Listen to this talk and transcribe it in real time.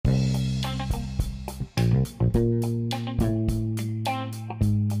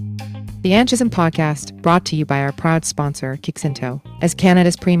The Anchism Podcast, brought to you by our proud sponsor, Kicsinto. As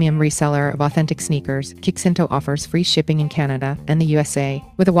Canada's premium reseller of authentic sneakers, Kicsinto offers free shipping in Canada and the USA.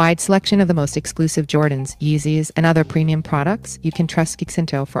 With a wide selection of the most exclusive Jordans, Yeezys, and other premium products, you can trust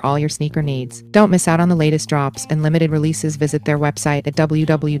Kicsinto for all your sneaker needs. Don't miss out on the latest drops and limited releases. Visit their website at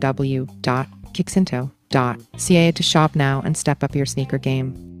www.kicsinto.ca to shop now and step up your sneaker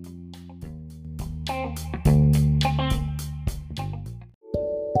game.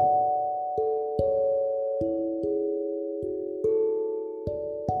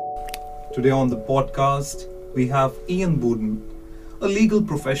 Today on the podcast, we have Bowden, a legal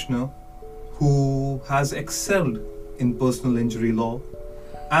professional who has excelled in personal injury law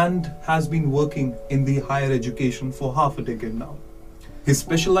and has been working in the higher education for half a decade now. His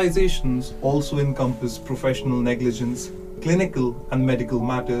specializations also encompass professional negligence, clinical and medical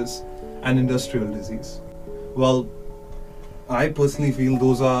matters, and industrial disease. Well, I personally feel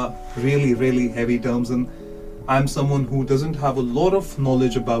those are really, really heavy terms, and I'm someone who doesn't have a lot of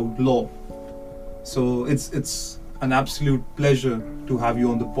knowledge about law. So it's an absolute pleasure to have you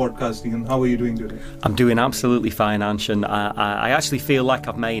on the podcast, Ian. How are you doing today? I'm doing absolutely fine, Anshan. I actually feel like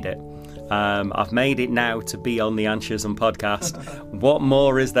I've made it. I've made it now to be on the Anchism podcast. What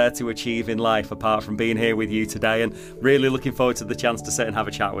more is there to achieve in life apart from being here with you today, and really looking forward to the chance to sit and have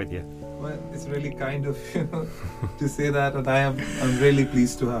a chat with you. Well, it's really kind of you to say that, and I'm really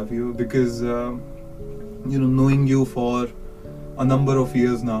pleased to have you because knowing you for a number of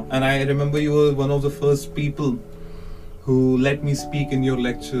years now, and I remember you were one of the first people who let me speak in your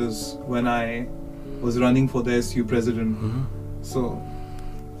lectures when I was running for the SU president. Mm-hmm. So,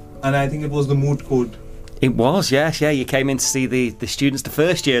 and I think it was the moot court. It was, yes, yeah. You came in to see the students, the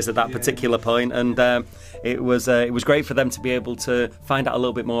first years at that particular point, and it was great for them to be able to find out a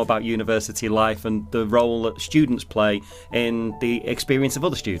little bit more about university life and the role that students play in the experience of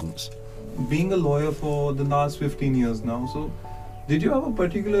other students. Being a lawyer for the last 15 years now, so did you have a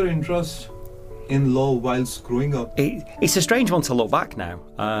particular interest in law whilst growing up? It's a strange one to look back now.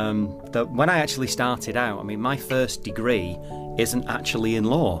 That when I actually started out, I mean, my first degree isn't actually in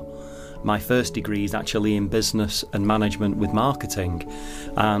law. My first degree is actually in business and management with marketing,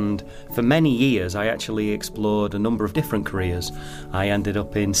 and for many years I actually explored a number of different careers. I ended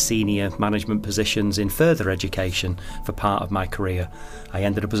up in senior management positions in further education for part of my career. I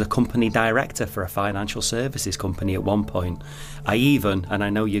ended up as a company director for a financial services company at one point. I even, and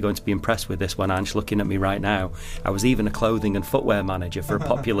I know you're going to be impressed with this one, Ange, looking at me right now, I was even a clothing and footwear manager for a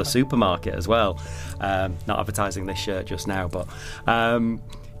popular supermarket as well. Not advertising this shirt just now, but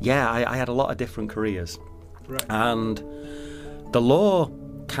I had a lot of different careers. Right. And the law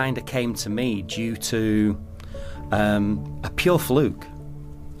kind of came to me due to a pure fluke,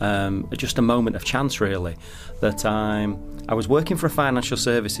 just a moment of chance really, that I was working for a financial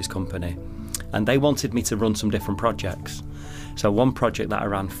services company and they wanted me to run some different projects. So one project that I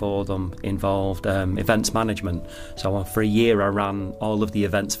ran for them involved events management. So for a year I ran all of the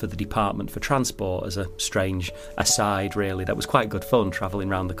events for the Department for Transport as a strange aside really. That was quite good fun, travelling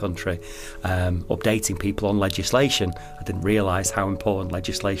around the country, updating people on legislation. I didn't realise how important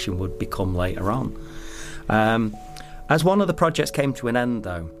legislation would become later on. As one of the projects came to an end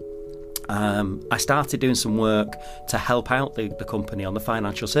though, I started doing some work to help out the company on the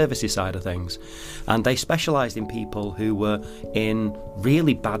financial services side of things, and they specialised in people who were in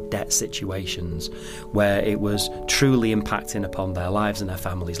really bad debt situations where it was truly impacting upon their lives and their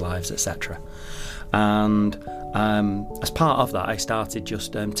families' lives, etc. And as part of that, I started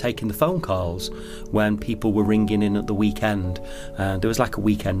just taking the phone calls when people were ringing in at the weekend. There was like a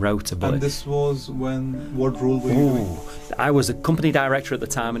weekend rota. But and this was when, what role were you doing? I was a company director at the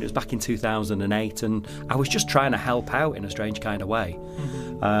time, and it was back in 2008, and I was just trying to help out in a strange kind of way.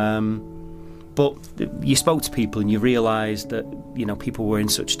 Mm-hmm. But you spoke to people and you realised that, people were in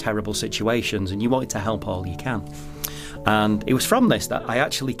such terrible situations and you wanted to help all you can. And it was from this that I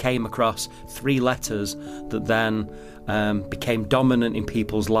actually came across 3 letters that then became dominant in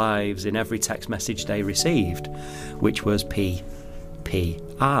people's lives in every text message they received, which was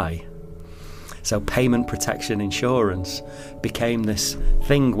PPI. So payment protection insurance became this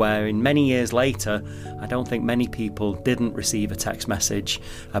thing where in many years later, I don't think many people didn't receive a text message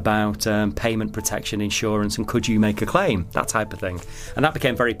about payment protection insurance and could you make a claim, that type of thing. And that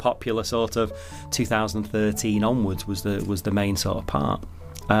became very popular sort of 2013 onwards was the main sort of part.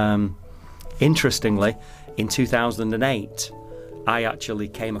 Interestingly, in 2008, I actually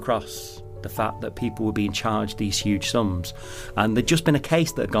came across the fact that people were being charged these huge sums, and there'd just been a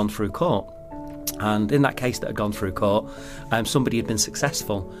case that had gone through court. And in that case that had gone through court, somebody had been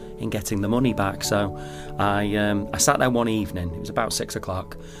successful in getting the money back. So I sat there one evening, it was about 6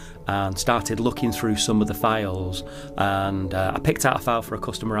 o'clock, and started looking through some of the files. And I picked out a file for a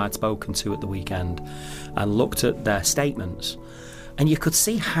customer I'd spoken to at the weekend and looked at their statements. And you could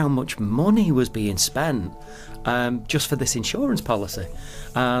see how much money was being spent just for this insurance policy.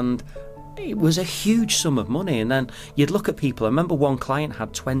 And it was a huge sum of money. And then you'd look at people. I remember one client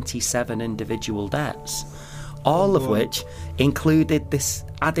had 27 individual debts, all of which included this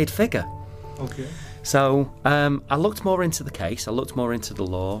added figure. Okay. So I looked more into the case, I looked more into the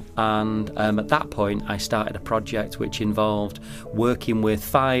law, and at that point I started a project which involved working with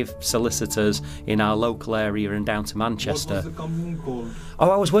 5 solicitors in our local area and down to Manchester. What was the company called?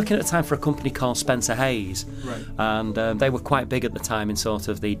 Oh, I was working at the time for a company called Spencer Hayes, Right. and they were quite big at the time in sort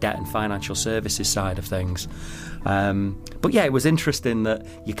of the debt and financial services side of things. But yeah, it was interesting that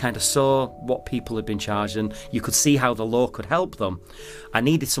you kind of saw what people had been charged and you could see how the law could help them. I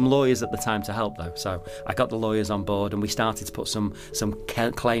needed some lawyers at the time to help though, so I got the lawyers on board and we started to put some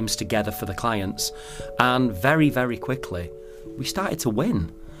claims together for the clients, and very, very quickly we started to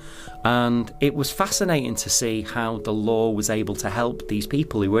win. And it was fascinating to see how the law was able to help these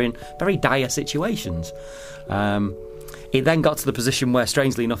people who were in very dire situations. It then got to the position where,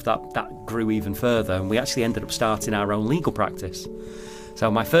 strangely enough, that grew even further, and we actually ended up starting our own legal practice.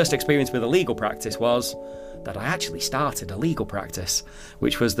 So my first experience with a legal practice was that I actually started a legal practice,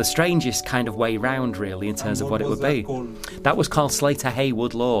 which was the strangest kind of way round, really, in terms of what it would be. That was called Slater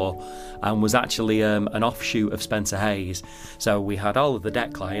Haywood Law, and was actually an offshoot of Spencer Hayes. So we had all of the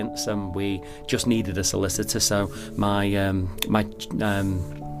debt clients, and we just needed a solicitor. So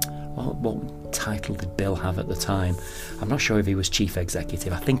what title did Bill have at the time? I'm not sure if he was chief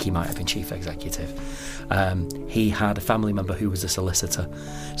executive. I think he might have been chief executive. He had a family member who was a solicitor.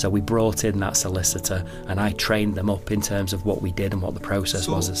 So we brought in that solicitor and I trained them up in terms of what we did and what the process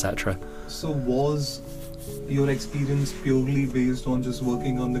was, etc. So was your experience purely based on just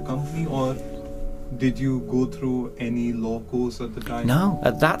working on the company, or did you go through any law course at the time? No,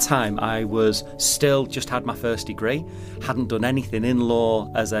 at that time I was still just had my first degree, hadn't done anything in law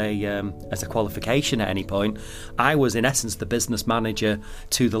as a qualification at any point. I was in essence the business manager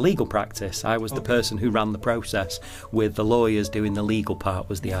to the legal practice. I was the person who ran the process with the lawyers doing the legal part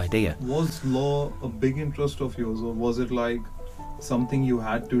was the idea. Was law a big interest of yours, or was it like something you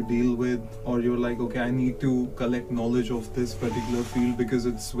had to deal with, or you're like, okay, I need to collect knowledge of this particular field because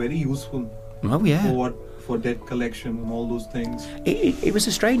it's very useful? Oh yeah. For debt collection and all those things. It was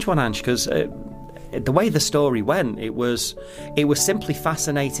a strange one, Ange, because the way the story went, it was simply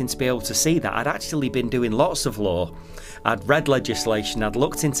fascinating to be able to see that I'd actually been doing lots of law. I'd read legislation, I'd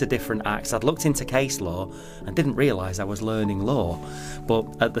looked into different acts, I'd looked into case law, and didn't realise I was learning law. But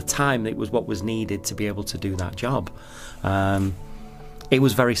at the time, it was what was needed to be able to do that job. It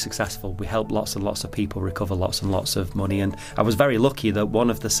was very successful. We helped lots and lots of people recover lots and lots of money, and I was very lucky that one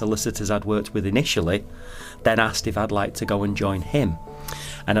of the solicitors I'd worked with initially then asked if I'd like to go and join him.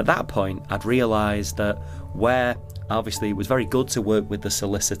 And at that point I'd realised that where obviously it was very good to work with the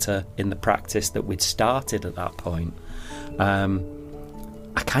solicitor in the practice that we'd started at that point,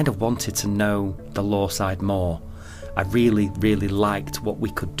 I kind of wanted to know the law side more. I really, really liked what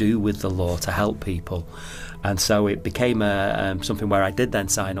we could do with the law to help people. And so it became something where I did then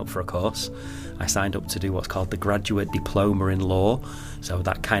sign up for a course. I signed up to do what's called the Graduate Diploma in Law. So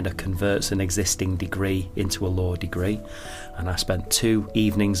that kind of converts an existing degree into a law degree. And I spent 2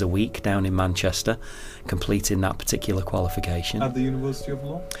 evenings a week down in Manchester completing that particular qualification. At the University of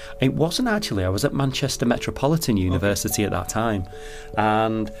Law? It wasn't actually. I was at Manchester Metropolitan University at that time.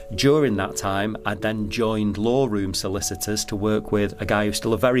 And during that time, I then joined Law Room Solicitors to work with a guy who's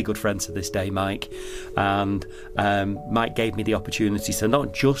still a very good friend to this day, Mike. And Mike gave me the opportunity to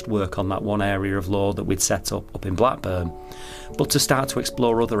not just work on that one area of law that we'd set up in Blackburn, but to start to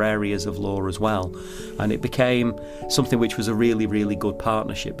explore other areas of law as well. And it became something which was a really, really good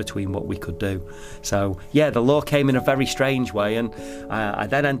partnership between what we could do. So yeah, the law came in a very strange way, and I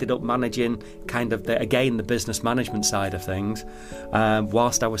then ended up managing kind of the business management side of things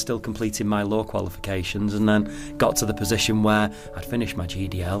whilst I was still completing my law qualifications, and then got to the position where I'd finished my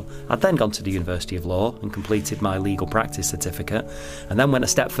GDL. I'd then gone to the University of Law and completed my legal practice certificate, and then went a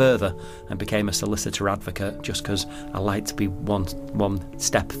step further and became a solicitor advocate, just because I like to be one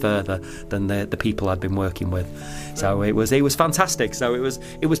step further than the people I'd been working with. So it was fantastic. So it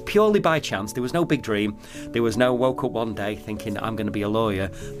was purely by chance. There was no big dream. There was no woke up one day thinking I'm going to be a lawyer.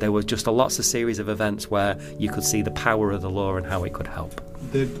 There was just lots of series of events where you could see the power of the law and how it could help.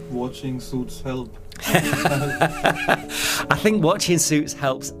 did watching Suits help? I think watching Suits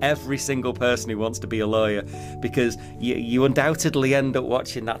helps every single person who wants to be a lawyer, because you undoubtedly end up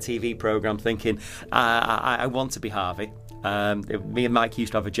watching that TV programme thinking, I want to be Harvey. Me and Mike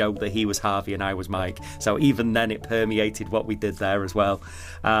used to have a joke that he was Harvey and I was Mike, so even then it permeated what we did there as well,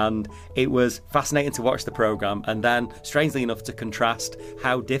 and it was fascinating to watch the programme, and then strangely enough to contrast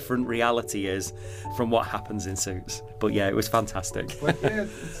how different reality is from what happens in Suits. But yeah, it was fantastic. But yeah,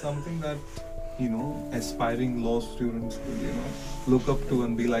 it's something that, you know, aspiring law students could, you know, look up to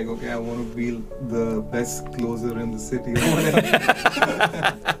and be like, okay, I want to be the best closer in the city or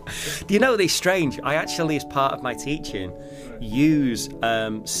whatever. Do you know, it's strange, I actually, as part of my teaching, use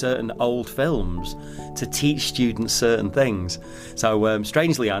certain old films to teach students certain things. So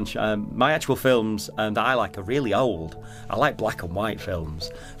strangely, Ange, my actual films that I like are really old. I like black and white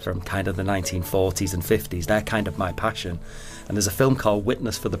films from kind of the 1940s and 50s. They're kind of my passion. And there's a film called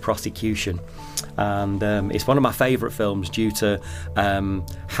Witness for the Prosecution, and it's one of my favourite films due to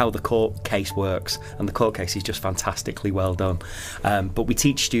how the court case works, and the court case is just fantastically well done. But we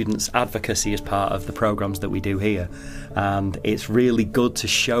teach students advocacy as part of the programmes that we do here, and it's really good to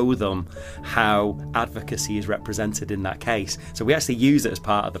show them how advocacy is represented in that case. So we actually use it as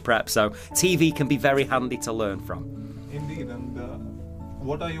part of the prep, so TV can be very handy to learn from. Indeed. And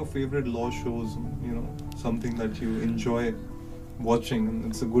what are your favourite law shows, you know, something that you enjoy watching and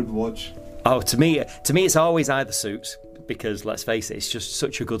it's a good watch? Oh, to me it's always either Suits, because let's face it, it's just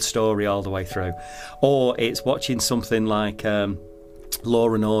such a good story all the way through, or it's watching something like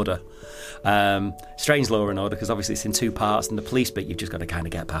Law and Order. Strange Law and Order, because obviously it's in two parts, and the police bit you've just got to kind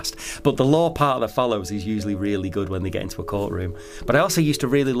of get past, but the law part that follows is usually really good when they get into a courtroom. But I also used to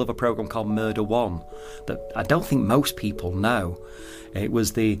really love a programme called Murder One that I don't think most people know. It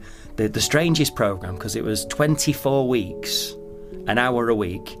was the strangest programme, because it was 24 weeks, an hour a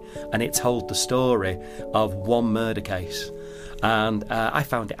week, and it told the story of one murder case. And I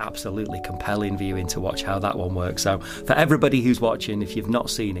found it absolutely compelling viewing to watch how that one works. So for everybody who's watching, if you've not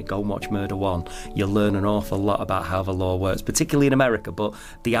seen it, go and watch Murder One. You'll learn an awful lot about how the law works, particularly in America, but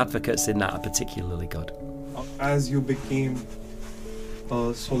the advocates in that are particularly good. As you became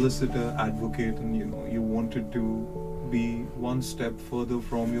a solicitor advocate, and you know, you wanted to be one step further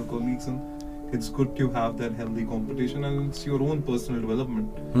from your colleagues, and it's good to have that healthy competition, and it's your own personal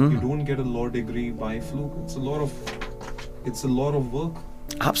development. You don't get a law degree by fluke. It's a lot of work.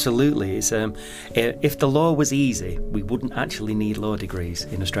 Absolutely. It's if the law was easy, we wouldn't actually need law degrees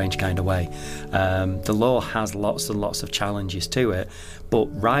in a strange kind of way. The law has lots and lots of challenges to it, but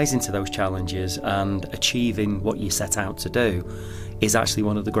rising to those challenges and achieving what you set out to do is actually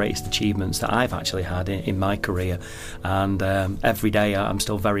one of the greatest achievements that I've actually had in my career. And every day I'm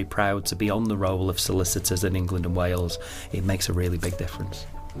still very proud to be on the roll of solicitors in England and Wales. It makes a really big difference.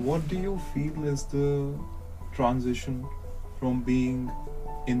 What do you feel is the transition from being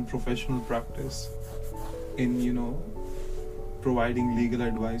in professional practice, in, you know, providing legal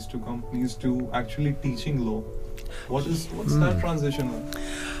advice to companies, to actually teaching law? What's that transition like?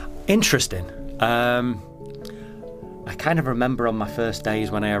 Interesting. I kind of remember on my first days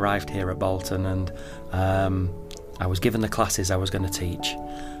when I arrived here at Bolton, and I was given the classes I was going to teach,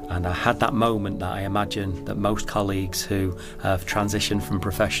 and I had that moment that I imagine that most colleagues who have transitioned from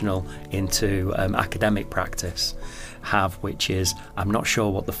professional into academic practice have, which is, I'm not sure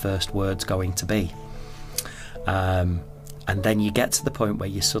what the first word's going to be. And then you get to the point where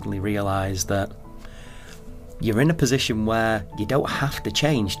you suddenly realise that you're in a position where you don't have to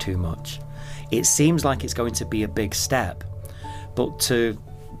change too much. It seems like it's going to be a big step, but to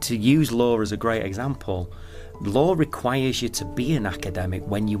use law as a great example, law requires you to be an academic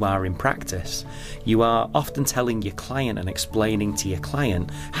when you are in practice. You are often telling your client and explaining to your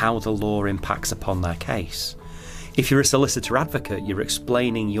client how the law impacts upon their case. If you're a solicitor advocate, you're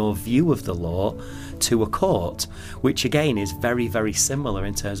explaining your view of the law to a court, which again is very, very similar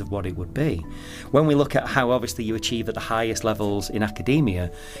in terms of what it would be. When we look at how obviously you achieve at the highest levels in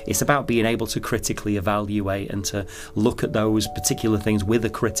academia, it's about being able to critically evaluate and to look at those particular things with a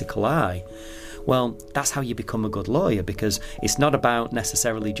critical eye. Well, that's how you become a good lawyer, because it's not about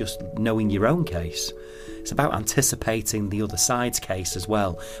necessarily just knowing your own case. It's about anticipating the other side's case as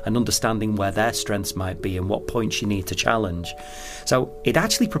well, and understanding where their strengths might be and what points you need to challenge. So it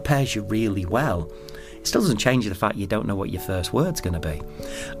actually prepares you really well. It still doesn't change the fact you don't know what your first word's going to be.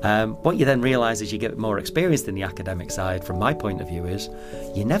 What you then realise as you get more experienced in the academic side, from my point of view, is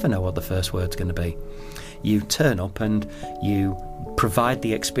you never know what the first word's going to be. You turn up and you provide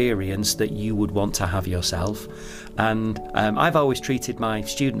the experience that you would want to have yourself, And I've always treated my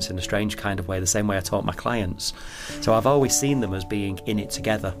students in a strange kind of way, the same way I taught my clients. So I've always seen them as being in it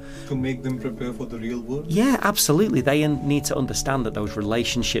together. To make them prepare for the real world? Yeah, absolutely. They need to understand that those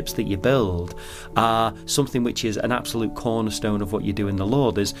relationships that you build are something which is an absolute cornerstone of what you do in the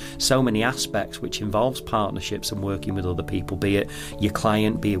law. There's so many aspects which involves partnerships and working with other people, be it your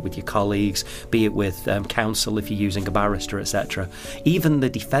client, be it with your colleagues, be it with counsel if you're using a barrister, etc. Even the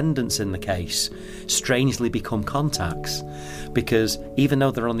defendants in the case strangely become contacts, because even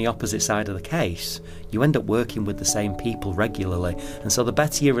though they're on the opposite side of the case, you end up working with the same people regularly, and so the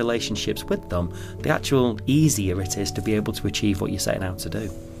better your relationships with them, the actual easier it is to be able to achieve what you're setting out to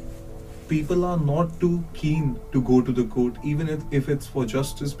do. People are not too keen to go to the court, even if it's for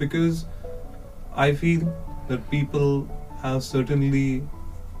justice, because I feel that people have certainly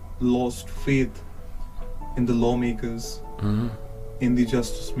lost faith in the lawmakers, in the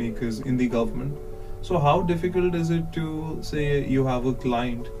justice makers, in the government. So how difficult is it to say you have a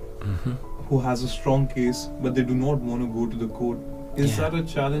client who has a strong case but they do not want to go to the court? Is that a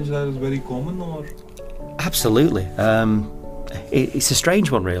challenge that is very common, or? Absolutely. It's a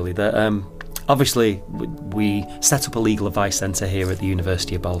strange one, really. That obviously we set up a legal advice centre here at the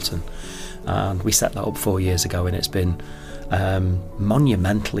University of Bolton, and we set that up 4 years ago, and it's been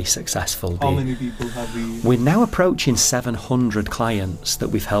monumentally successful. How many people have we? We're now approaching 700 clients that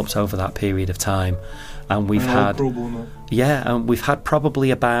we've helped over that period of time, and we've had pro bono. and we've had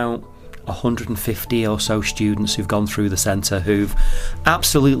probably about 150 or so students who've gone through the centre who've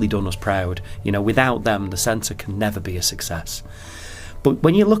absolutely done us proud. You know, without them, the centre can never be a success. But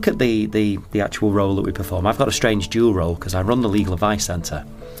when you look at the actual role that we perform, I've got a strange dual role because I run the Legal Advice Centre,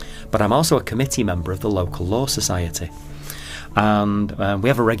 but I'm also a committee member of the local law society. And we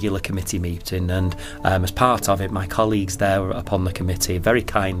have a regular committee meeting, and as part of it, my colleagues there upon the committee very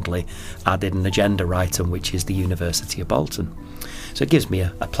kindly added an agenda item, which is the University of Bolton. So it gives me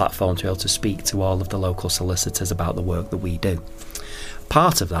a platform to be able to speak to all of the local solicitors about the work that we do.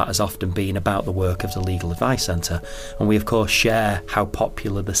 Part of that has often been about the work of the Legal Advice Centre, and we of course share how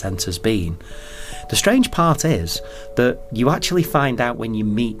popular the centre's been. The strange part is that you actually find out when you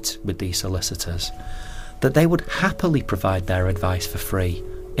meet with these solicitors that they would happily provide their advice for free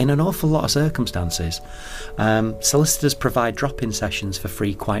in an awful lot of circumstances. Solicitors provide drop-in sessions for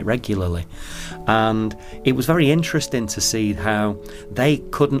free quite regularly, and it was very interesting to see how they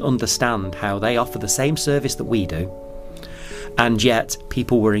couldn't understand how they offer the same service that we do, and yet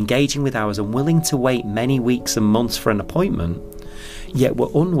people were engaging with ours and willing to wait many weeks and months for an appointment, yet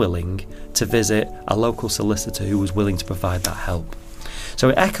were unwilling to visit a local solicitor who was willing to provide that help. So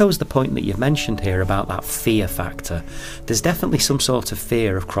it echoes the point that you've mentioned here about that fear factor. There's definitely some sort of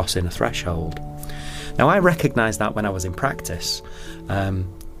fear of crossing a threshold. Now, I recognised that when I was in practice.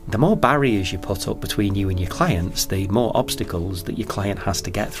 The more barriers you put up between you and your clients, the more obstacles that your client has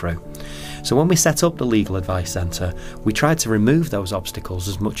to get through. So when we set up the Legal Advice Centre, we tried to remove those obstacles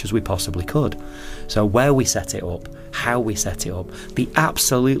as much as we possibly could. So where we set it up, how we set it up, the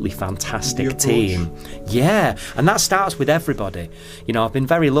absolutely fantastic team. Yeah, and that starts with everybody. You know, I've been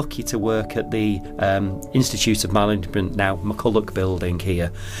very lucky to work at the Institute of Management, now McCulloch building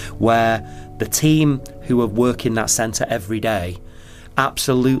here, where the team who are working that centre every day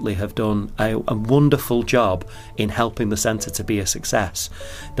absolutely have done a wonderful job in helping the centre to be a success.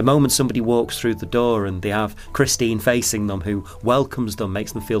 The moment somebody walks through the door and they have Christine facing them who welcomes them,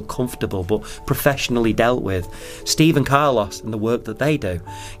 makes them feel comfortable but professionally dealt with. Steve and Carlos and the work that they do,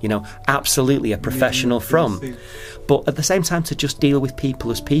 you know, absolutely a professional front. But at the same time, to just deal with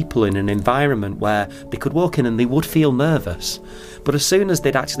people as people in an environment where they could walk in and they would feel nervous. But as soon as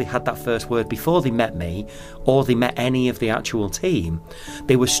they'd actually had that first word before they met me or they met any of the actual team,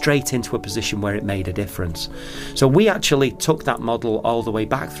 they were straight into a position where it made a difference. So we actually took that model all the way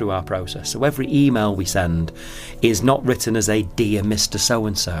back through our process. So every email we send is not written as a "Dear Mr.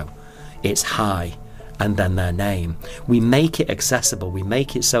 So-and-so." It's "Hi," and then their name. We make it accessible. We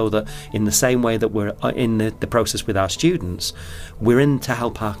make it so that in the same way that we're in the process with our students, we're in to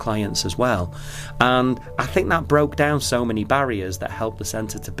help our clients as well. And I think that broke down so many barriers that helped the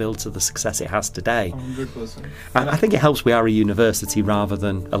centre to build to the success it has today. 100%. And I think it helps we are a university rather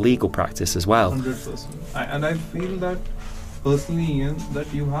than a legal practice as well. 100%. And I feel that personally, Ian,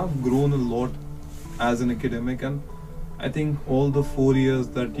 that you have grown a lot as an academic, and I think all the 5 years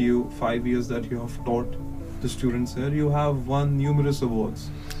that you have taught the students here, you have won numerous awards,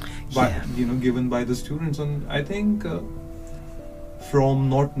 given by the students. And I think from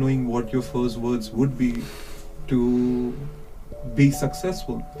not knowing what your first words would be to be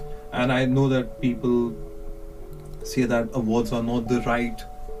successful, and I know that people say that awards are not the right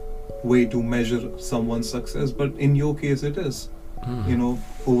way to measure someone's success, but in your case it is.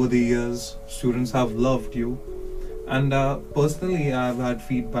 Over the years, students have loved you, and personally I've had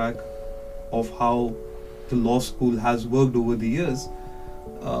feedback of how the law school has worked over the years.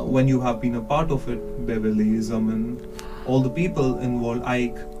 When you have been a part of it, Beverly, Zaman, all the people involved,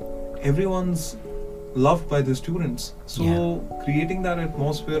 Ike, everyone's loved by the students. So creating that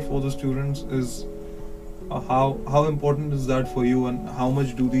atmosphere for the students is how important is that for you, and how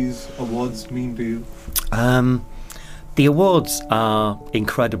much do these awards mean to you? The awards are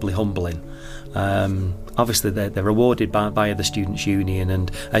incredibly humbling. Obviously they're awarded by the Students' Union,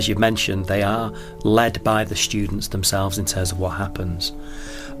 and as you've mentioned, they are led by the students themselves in terms of what happens.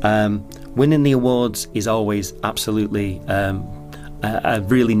 Winning the awards is always absolutely a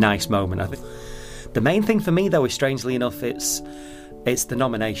really nice moment. I think the main thing for me, though, is strangely enough, it's the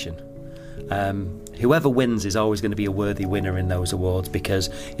nomination. Whoever wins is always going to be a worthy winner in those awards, because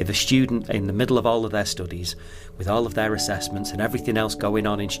if a student in the middle of all of their studies, with all of their assessments and everything else going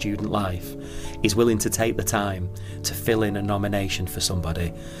on in student life, is willing to take the time to fill in a nomination for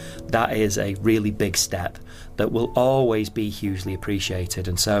somebody, that is a really big step that will always be hugely appreciated.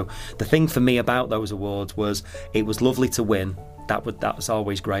 And so the thing for me about those awards was, it was lovely to win. That was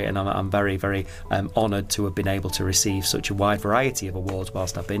always great, and I'm very, very honoured to have been able to receive such a wide variety of awards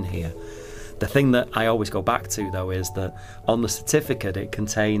whilst I've been here. The thing that I always go back to, though, is that on the certificate it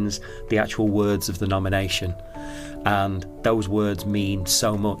contains the actual words of the nomination, and those words mean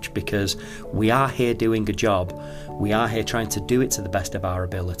so much, because we are here doing a job. We are here trying to do it to the best of our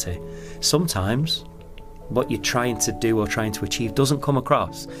ability. Sometimes what you're trying to do or trying to achieve doesn't come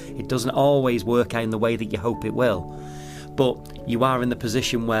across. It doesn't always work out in the way that you hope it will. But you are in the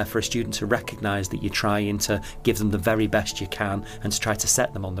position where, for a student to recognise that you're trying to give them the very best you can and to try to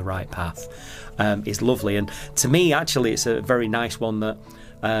set them on the right path, is lovely. And to me, actually, it's a very nice one that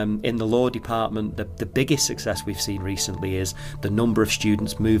in the law department, the biggest success we've seen recently is the number of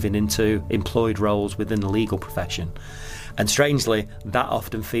students moving into employed roles within the legal profession. And strangely, that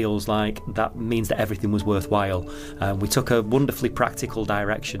often feels like that means that everything was worthwhile. We took a wonderfully practical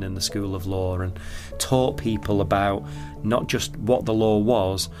direction in the School of Law and taught people about not just what the law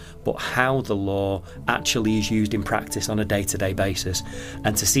was, but how the law actually is used in practice on a day-to-day basis.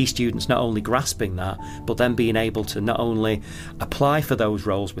 And to see students not only grasping that, but then being able to not only apply for those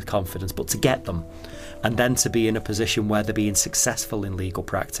roles with confidence, but to get them, and then to be in a position where they're being successful in legal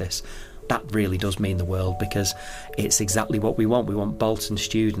practice. That really does mean the world, because it's exactly what we want. We want Bolton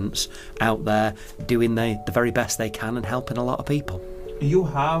students out there doing the very best they can and helping a lot of people. You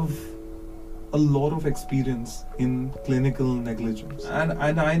have a lot of experience in clinical negligence, and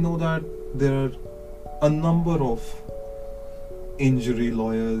I know that there are a number of injury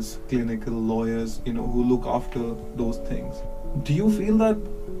lawyers, clinical lawyers, who look after those things. Do you feel that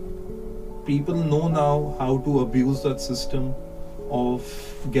people know now how to abuse that system of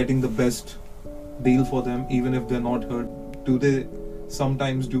getting the best deal for them, even if they're not hurt? Do they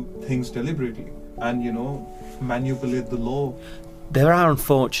sometimes do things deliberately and manipulate the law? There are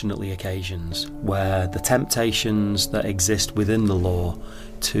unfortunately occasions where the temptations that exist within the law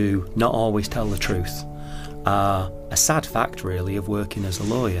to not always tell the truth are a sad fact, really, of working as a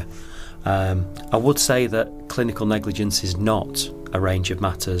lawyer. I would say that clinical negligence is not a range of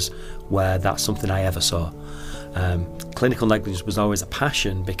matters where that's something I ever saw. Clinical negligence was always a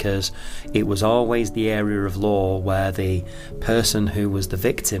passion, because it was always the area of law where the person who was the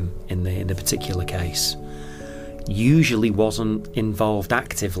victim in the particular case usually wasn't involved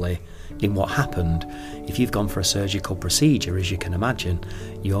actively in what happened. If you've gone for a surgical procedure, as you can imagine,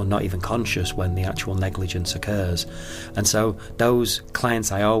 you're not even conscious when the actual negligence occurs. And so those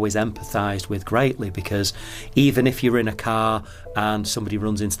clients I always empathised with greatly, because even if you're in a car and somebody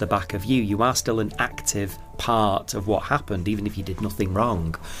runs into the back of you, you are still an active part of what happened, even if you did nothing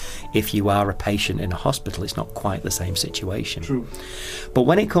wrong. If you are a patient in a hospital, it's not quite the same situation. True. But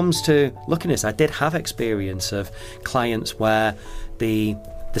when it comes to looking at this, I did have experience of clients where the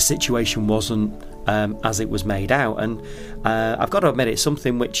situation wasn't as it was made out, and I've got to admit, it's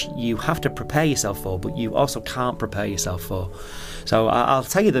something which you have to prepare yourself for, but you also can't prepare yourself for. So I'll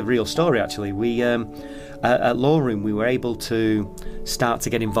tell you the real story. Actually, we at Law Room, we were able to start to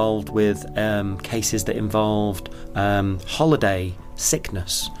get involved with cases that involved holiday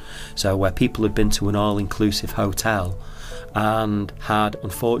sickness, so where people had been to an all-inclusive hotel and had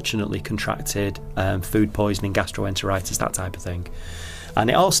unfortunately contracted food poisoning, gastroenteritis, that type of thing. And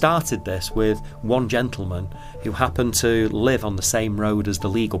it all started this with one gentleman who happened to live on the same road as the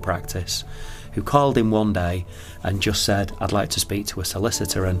legal practice, who called in one day and just said, I'd like to speak to a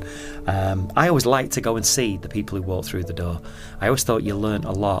solicitor. And I always liked to go and see the people who walked through the door. I always thought you learnt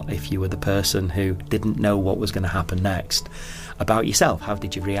a lot if you were the person who didn't know what was going to happen next about yourself. How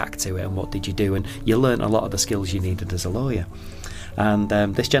did you react to it and what did you do? And you learnt a lot of the skills you needed as a lawyer. And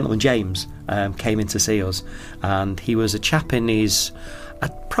this gentleman, James, came in to see us, and he was a chap in his,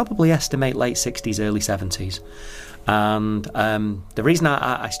 I'd probably estimate late 60s, early 70s. And the reason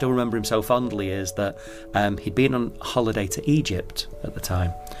I still remember him so fondly is that he'd been on holiday to Egypt at the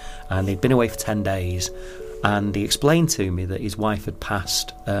time, and he'd been away for 10 days, and he explained to me that his wife had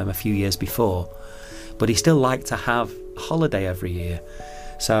passed a few years before, but he still liked to have a holiday every year.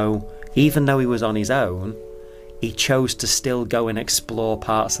 So even though he was on his own, he chose to still go and explore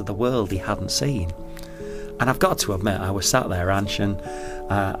parts of the world he hadn't seen. And I've got to admit, I was sat there, Ansh, and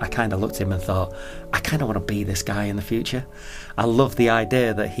I kind of looked at him and thought, I kind of want to be this guy in the future. I love the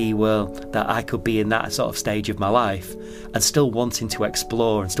idea that I could be in that sort of stage of my life and still wanting to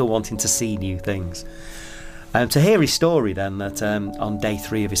explore and still wanting to see new things. To hear his story then, that on day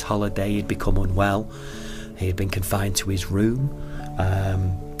 3 of his holiday he'd become unwell. He had been confined to his room.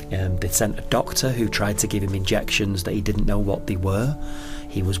 They'd sent a doctor who tried to give him injections that he didn't know what they were.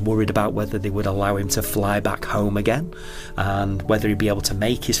 He was worried about whether they would allow him to fly back home again and whether he'd be able to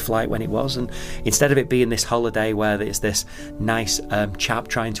make his flight when it was. And instead of it being this holiday where it's this nice chap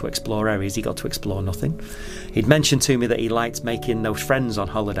trying to explore areas, he got to explore nothing. He'd mentioned to me that he liked making those friends on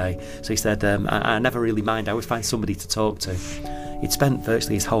holiday. So he said, I never really mind. I always find somebody to talk to. He'd spent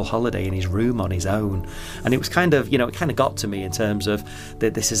virtually his whole holiday in his room on his own. And it was kind of, it kind of got to me in terms of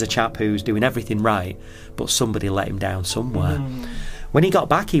that this is a chap who's doing everything right, but somebody let him down somewhere. When he got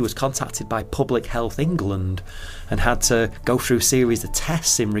back, he was contacted by Public Health England and had to go through a series of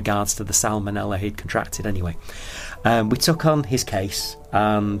tests in regards to the salmonella he'd contracted anyway. We took on his case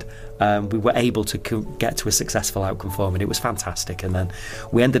and we were able to get to a successful outcome for him, and it was fantastic. And then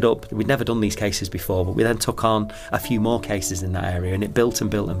we'd never done these cases before, but we then took on a few more cases in that area, and it built and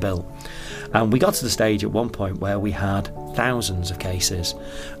built and built. And we got to the stage at one point where we had thousands of cases.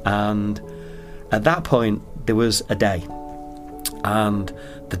 And at that point, there was a day. And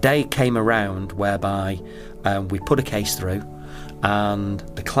the day came around whereby we put a case through, and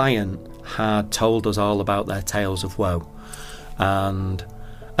the client had told us all about their tales of woe. And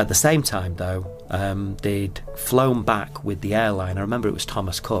at the same time, though, they'd flown back with the airline. I remember it was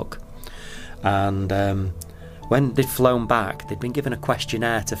Thomas Cook. And when they'd flown back, they'd been given a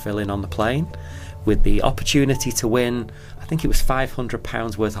questionnaire to fill in on the plane with the opportunity to win, I think it was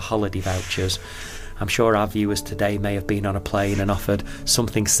 £500 worth of holiday vouchers. I'm sure our viewers today may have been on a plane and offered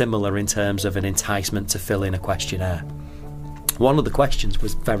something similar in terms of an enticement to fill in a questionnaire. One of the questions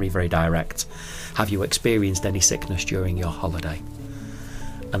was very, very direct. Have you experienced any sickness during your holiday?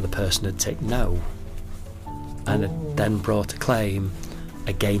 And the person had ticked no, and had then brought a claim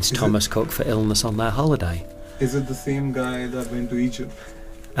against Thomas Cook for illness on their holiday. Is it the same guy that went to Egypt?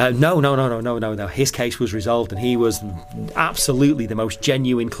 No. His case was resolved, and he was absolutely the most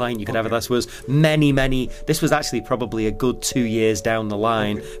genuine client you could ever. This was this was actually probably a good 2 years down the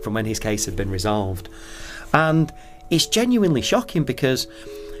line from when his case had been resolved. And it's genuinely shocking because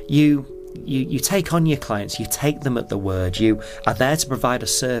you take on your clients, you take them at the word, you are there to provide a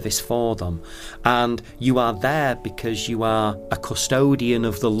service for them, and you are there because you are a custodian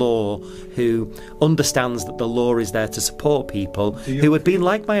of the law who understands that the law is there to support people who had been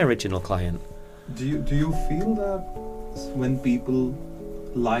like my original client. Do you feel that when people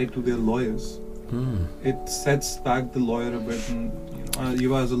lie to their lawyers, it sets back the lawyer a bit, and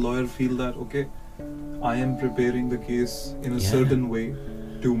you as a lawyer feel that, okay, I am preparing the case in a certain way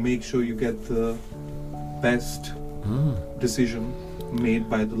to make sure you get the best decision made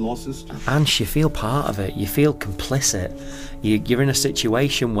by the law system. And you feel part of it, you feel complicit. You're in a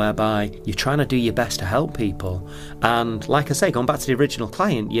situation whereby you're trying to do your best to help people. And like I say, going back to the original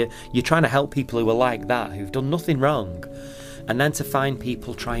client, you're trying to help people who are like that, who've done nothing wrong. And then to find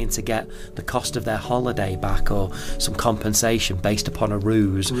people trying to get the cost of their holiday back or some compensation based upon a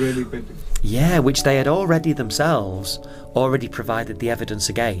ruse. Really pity. Yeah, which they had themselves provided the evidence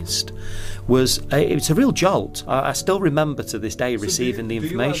against. It's a real jolt. I still remember to this day receiving the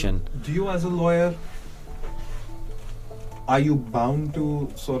information. Do you as a lawyer, are you bound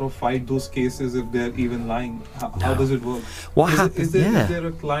to sort of fight those cases if they're even lying? How does it work? Is there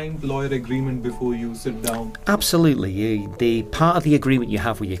a client-lawyer agreement before you sit down? Absolutely. The part of the agreement you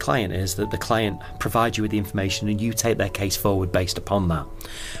have with your client is that the client provides you with the information and you take their case forward based upon that.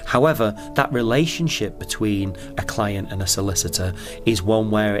 However, that relationship between a client and a solicitor is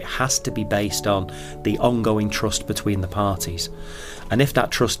one where it has to be based on the ongoing trust between the parties. And if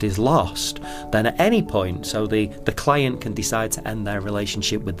that trust is lost, then at any point, so the client can decide to end their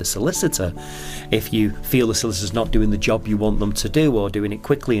relationship with the solicitor. If you feel the solicitor's not doing the job you want them to do, or doing it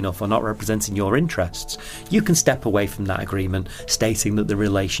quickly enough, or not representing your interests, you can step away from that agreement, stating that the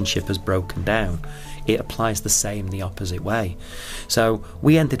relationship has broken down. It applies the same the opposite way. So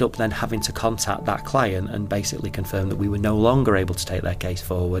we ended up then having to contact that client and basically confirm that we were no longer able to take their case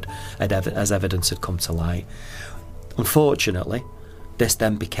forward as evidence had come to light. Unfortunately, this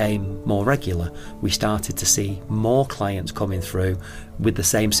then became more regular. We started to see more clients coming through with the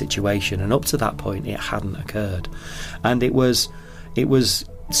same situation, and up to that point it hadn't occurred. And it was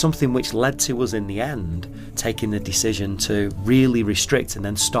something which led to us in the end taking the decision to really restrict and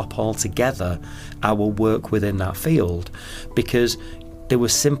then stop altogether our work within that field, because there were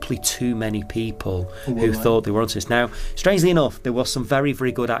simply too many people who thought they were onto this. Now, strangely enough, there was some very,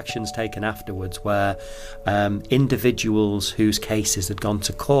 very good actions taken afterwards where individuals whose cases had gone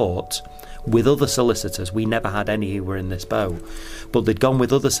to court with other solicitors, we never had any who were in this boat, but they'd gone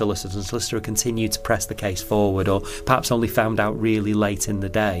with other solicitors, and the solicitor continued to press the case forward, or perhaps only found out really late in the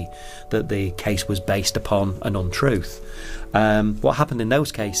day that the case was based upon an untruth. What happened in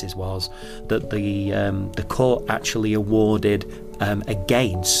those cases was that the court actually awarded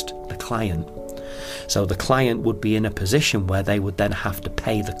against the client. So the client would be in a position where they would then have to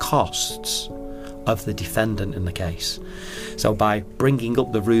pay the costs of the defendant in the case. So by bringing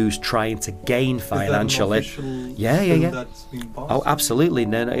up the ruse, trying to gain financially. Is that an official bill that's been passed? Oh, absolutely.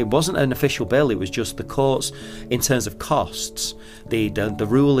 No, it wasn't an official bill. It was just the courts in terms of costs. The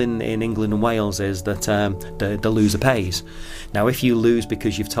rule in England and Wales is that the loser pays. Now, if you lose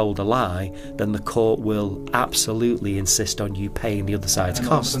because you've told a lie, then the court will absolutely insist on you paying the other side's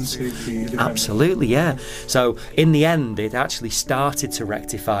costs. Absolutely, yeah. So in the end, it actually started to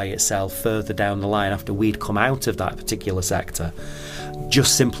rectify itself further down the line after we'd come out of that particular sector,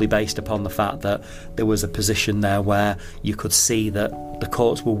 just simply based upon the fact that there was a position there where you could see that the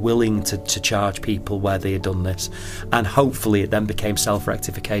courts were willing to charge people where they had done this, and hopefully it then became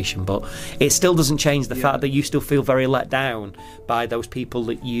self-rectification. But it still doesn't change the fact that you still feel very let down by those people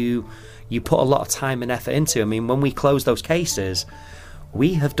that you put a lot of time and effort into. I mean, when we close those cases,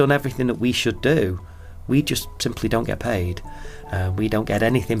 we have done everything that we should do. We just simply don't get paid. We don't get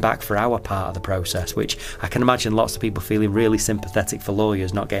anything back for our part of the process, which I can imagine lots of people feeling really sympathetic for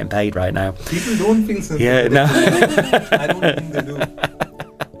lawyers not getting paid right now. People don't feel sympathetic. Yeah, no. I don't think they do.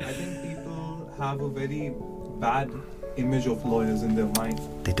 I think people have a very bad image of lawyers in their mind.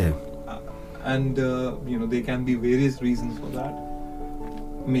 They do. And there can be various reasons for that.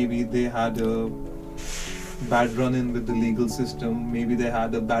 Maybe they had a bad run-in with the legal system, maybe they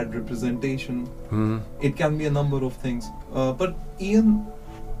had a bad representation. It can be a number of things. But Ian,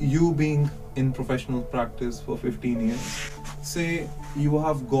 you being in professional practice for 15 years, say you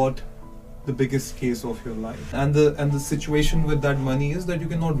have got the biggest case of your life, and the situation with that money is that you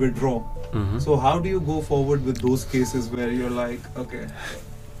cannot withdraw. So how do you go forward with those cases where you're like, okay,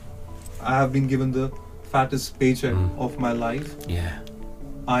 I have been given the fattest paycheck of my life. Yeah.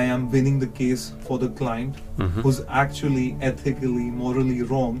 I am winning the case for the client who's actually ethically, morally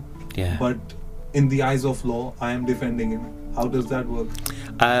wrong, but in the eyes of law, I am defending him. How does that work?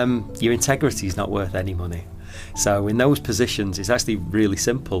 Your integrity is not worth any money. So in those positions, it's actually really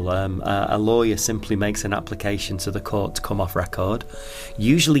simple. A lawyer simply makes an application to the court to come off record,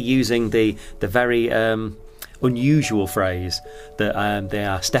 usually using the very unusual phrase that they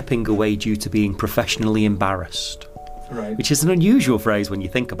are stepping away due to being professionally embarrassed. Right. Which is an unusual phrase when you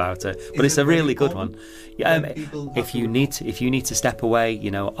think about it, but it's a really good one. If you need to step away,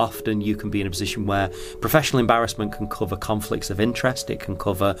 often you can be in a position where professional embarrassment can cover conflicts of interest. It can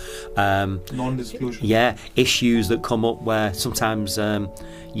cover non-disclosure. Yeah, issues that come up where sometimes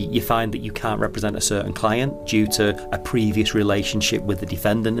you find that you can't represent a certain client due to a previous relationship with the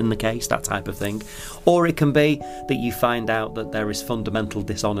defendant in the case, that type of thing. Or it can be that you find out that there is fundamental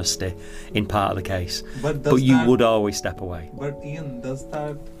dishonesty in part of the case, but you would always step away. But Ian, does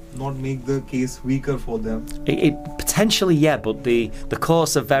that not make the case weaker for them? It potentially, yeah, but the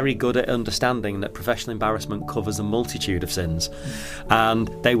courts are very good at understanding that professional embarrassment covers a multitude of sins, and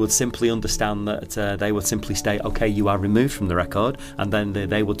they would simply understand that they would simply state, okay, you are removed from the record, and then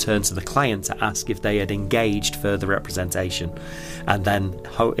they would turn to the client to ask if they had engaged further representation, and then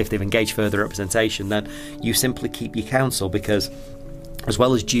if they've engaged further representation, then you simply keep your counsel, because as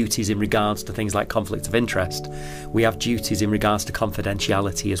well as duties in regards to things like conflict of interest, we have duties in regards to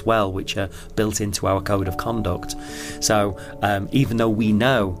confidentiality as well, which are built into our code of conduct. So even though we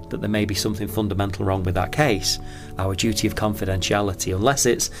know that there may be something fundamental wrong with that case, our duty of confidentiality, unless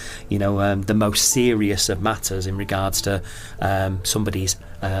it's the most serious of matters in regards to somebody's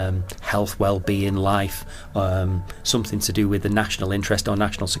health, well-being, life, something to do with the national interest or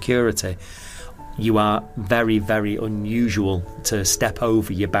national security, you are very, very unusual to step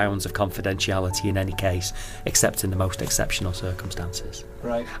over your bounds of confidentiality in any case, except in the most exceptional circumstances.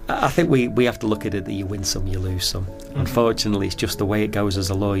 Right. I think we have to look at it that you win some, you lose some. Unfortunately, it's just the way it goes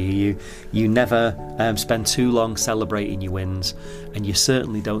as a lawyer. You never spend too long celebrating your wins, and you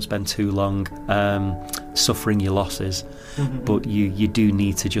certainly don't spend too long suffering your losses. But you do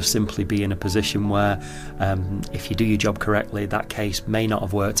need to just simply be in a position where if you do your job correctly, that case may not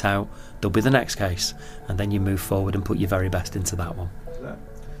have worked out, there'll be the next case, and then you move forward and put your very best into that one.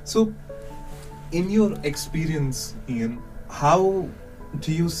 So, in your experience, Ian, how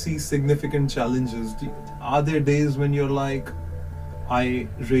do you see significant challenges? Are there days when you're like, I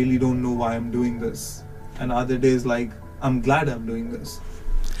really don't know why I'm doing this? And are there days like, I'm glad I'm doing this?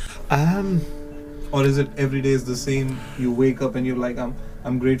 Or is it every day is the same? You wake up and you're like,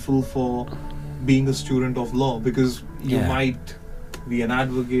 I'm grateful for being a student of law, because you might be an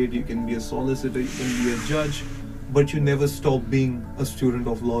advocate, you can be a solicitor, you can be a judge, but you never stop being a student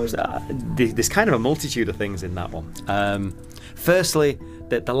of law. There's kind of a multitude of things in that one. Firstly,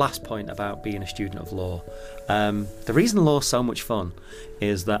 the last point about being a student of law. The reason law's so much fun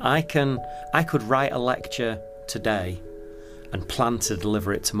is that I could write a lecture today and plan to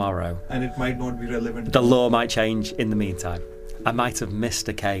deliver it tomorrow, and it might not be relevant. The law might change in the meantime. I might have missed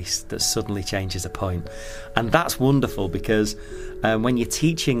a case that suddenly changes a point. And that's wonderful, because when you're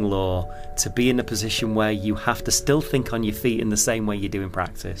teaching law, to be in a position where you have to still think on your feet in the same way you do in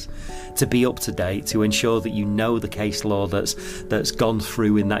practice, to be up to date, to ensure that you know the case law that's gone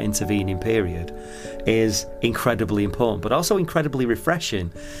through in that intervening period, is incredibly important, but also incredibly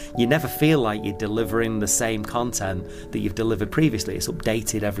refreshing. You never feel like you're delivering the same content that you've delivered previously. It's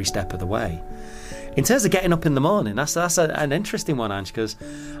updated every step of the way. In terms of getting up in the morning, that's an interesting one, Ange, because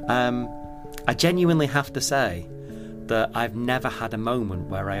I genuinely have to say that I've never had a moment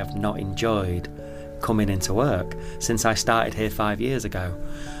where I have not enjoyed coming into work since I started here 5 years ago.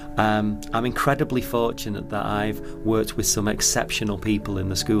 I'm incredibly fortunate that I've worked with some exceptional people in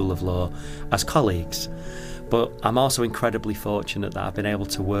the School of Law as colleagues, but I'm also incredibly fortunate that I've been able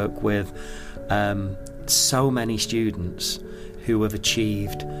to work with so many students who have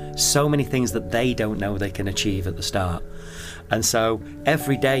achieved so many things that they don't know they can achieve at the start. And so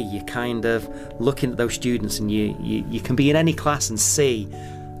every day you're kind of looking at those students, and you can be in any class and see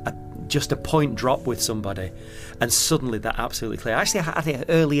just a point drop with somebody, and suddenly they're absolutely clear. Actually, I had it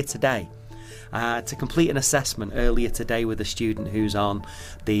earlier today. To complete an assessment earlier today with a student who's on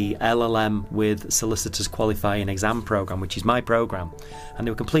the LLM with Solicitors Qualifying Exam Programme, which is my programme, and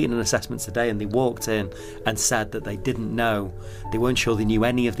they were completing an assessment today, and they walked in and said that they didn't know, they weren't sure they knew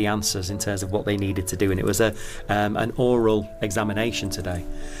any of the answers in terms of what they needed to do, and it was an oral examination today.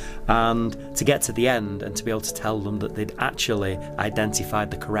 And to get to the end and to be able to tell them that they'd actually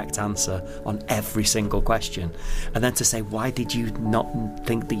identified the correct answer on every single question, and then to say, why did you not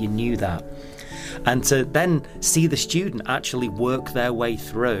think that you knew that? And to then see the student actually work their way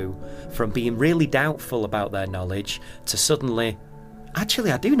through from being really doubtful about their knowledge to suddenly,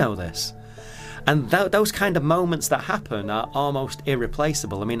 actually, I do know this. And those kind of moments that happen are almost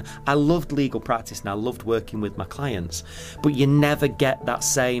irreplaceable. I mean, I loved legal practice and I loved working with my clients, but you never get that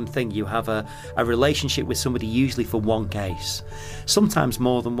same thing. You have a relationship with somebody usually for one case, sometimes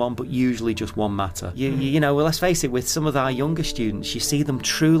more than one, but usually just one matter. You know, well, let's face it, with some of our younger students, you see them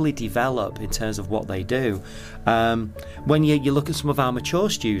truly develop in terms of what they do. When you look at some of our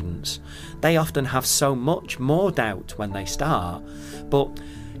mature students, they often have so much more doubt when they start, but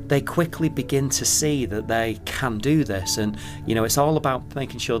they quickly begin to see that they can do this. And, you know, it's all about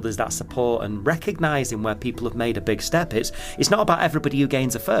making sure there's that support and recognising where people have made a big step. It's not about everybody who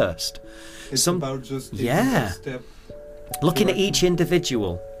gains a first. It's about just taking a step. Looking at each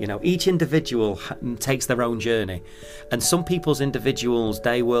individual, you know, each individual takes their own journey. And some people's individuals,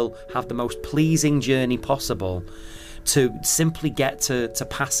 they will have the most pleasing journey possible, to simply get to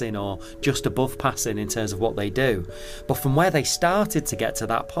passing or just above passing in terms of what they do. But from where they started to get to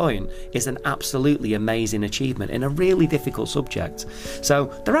that point is an absolutely amazing achievement in a really difficult subject. So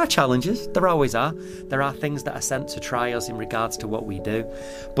there are challenges, there always are. There are things that are sent to try us in regards to what we do.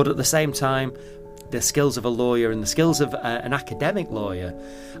 But at the same time, the skills of a lawyer and the skills of an academic lawyer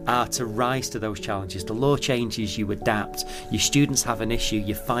are to rise to those challenges. The law changes, you adapt. Your students have an issue,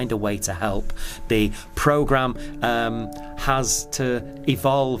 you find a way to help. The programme has to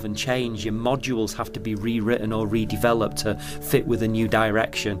evolve and change. Your modules have to be rewritten or redeveloped to fit with a new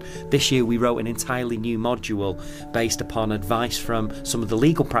direction. This year we wrote an entirely new module based upon advice from some of the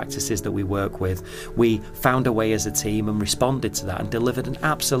legal practices that we work with. We found a way as a team and responded to that and delivered an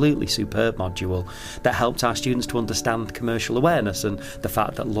absolutely superb module that helped our students to understand commercial awareness and the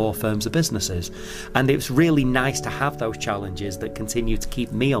fact that law firms are businesses. And it's really nice to have those challenges that continue to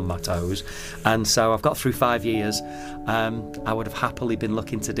keep me on my toes. And so I've got through 5 years. I would have happily been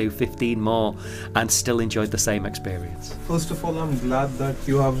looking to do 15 more and still enjoyed the same experience. First of all, I'm glad that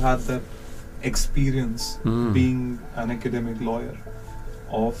you have had that experience being an academic lawyer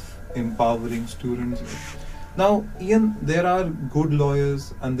of empowering students. Now, Ian, there are good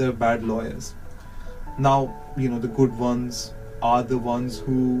lawyers and there are bad lawyers. Now, the good ones are the ones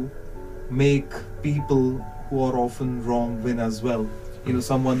who make people who are often wrong win as well.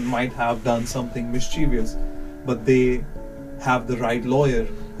 Someone might have done something mischievous, but they have the right lawyer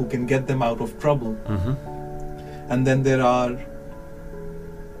who can get them out of trouble. And then there are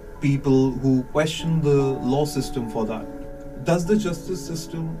people who question the law system for that. Does the justice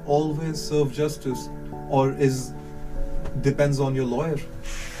system always serve justice, or depends on your lawyer?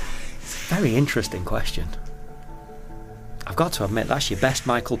 Very interesting question. I've got to admit, that's your best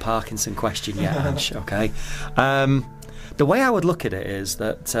Michael Parkinson question yet, Ansh, okay? The way I would look at it is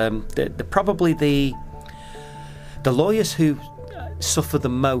that probably the lawyers who suffer the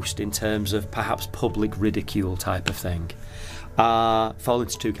most in terms of perhaps public ridicule type of thing fall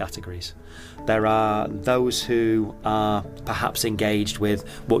into two categories. There are those who are perhaps engaged with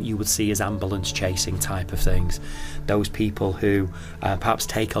what you would see as ambulance chasing type of things. Those people who perhaps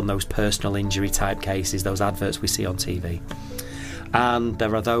take on those personal injury type cases, those adverts we see on TV. And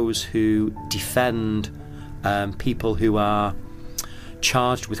there are those who defend people who are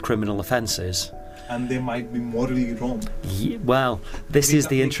charged with criminal offences. And they might be morally wrong. Well, this is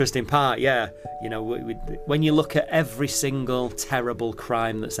the interesting part, yeah. When you look at every single terrible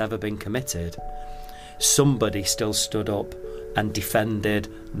crime that's ever been committed, somebody still stood up and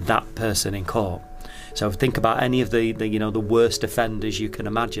defended that person in court. So think about any of the worst offenders you can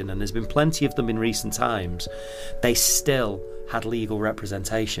imagine, and there's been plenty of them in recent times. They still had legal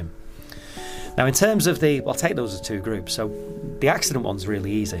representation. Now, in terms of I'll take those as two groups. So the accident one's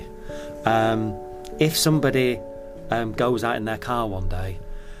really easy. If somebody goes out in their car one day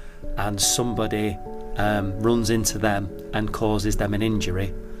and somebody runs into them and causes them an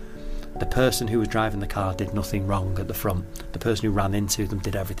injury, the person who was driving the car did nothing wrong at the front. The person who ran into them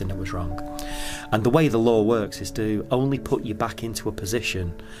did everything that was wrong. And the way the law works is to only put you back into a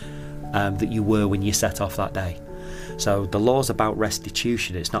position that you were when you set off that day. So the law's about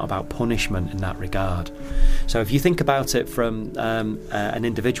restitution, it's not about punishment in that regard. So if you think about it from an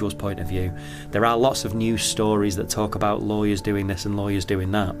individual's point of view, there are lots of news stories that talk about lawyers doing this and lawyers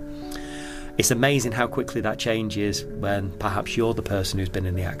doing that. It's amazing how quickly that changes when perhaps you're the person who's been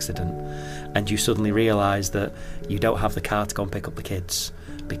in the accident and you suddenly realise that you don't have the car to go and pick up the kids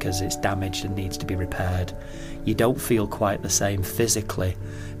because it's damaged and needs to be repaired. You don't feel quite the same physically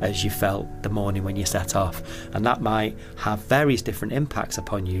as you felt the morning when you set off, and that might have various different impacts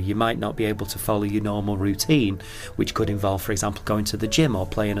upon you. You might not be able to follow your normal routine, which could involve, for example, going to the gym or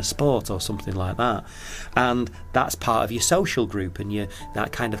playing a sport or something like that, and that's part of your social group and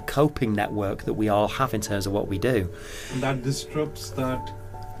that kind of coping network that we all have in terms of what we do. And that disrupts that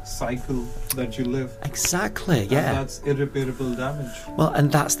cycle that you live. Exactly, yeah. And that's irreparable damage. Well,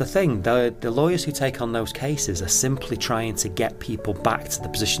 and that's the thing. The lawyers who take on those cases are simply trying to get people back to the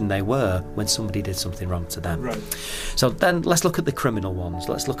position they were when somebody did something wrong to them. Right. So then let's look at the criminal ones.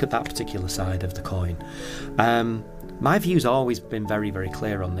 Let's look at that particular side of the coin. My view's always been very, very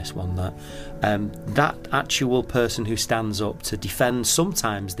clear on this one, that that actual person who stands up to defend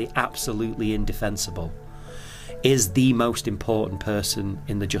sometimes the absolutely indefensible is the most important person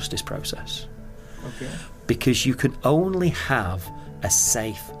in the justice process. Okay. Because you can only have a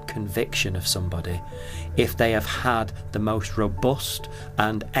safe conviction of somebody if they have had the most robust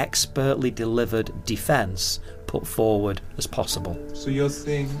and expertly delivered defence put forward as possible. So you're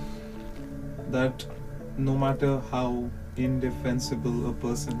saying that no matter how indefensible a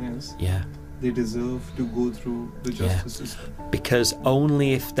person is, yeah, they deserve to go through the justice system. Because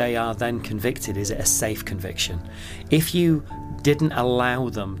only if they are then convicted is it a safe conviction. If you didn't allow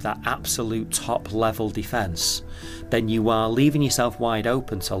them that absolute top level defence, then you are leaving yourself wide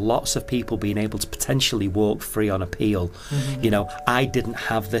open to lots of people being able to potentially walk free on appeal. Mm-hmm. You know, I didn't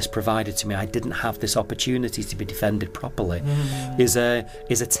have this provided to me, I didn't have this opportunity to be defended properly, is a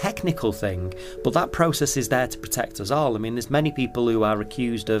technical thing, but that process is there to protect us all. I mean, there's many people who are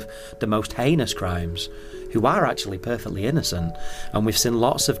accused of the most heinous crimes who are actually perfectly innocent, and we've seen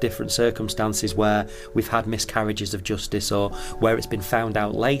lots of different circumstances where we've had miscarriages of justice, or where it's been found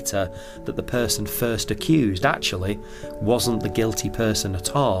out later that the person first accused actually wasn't the guilty person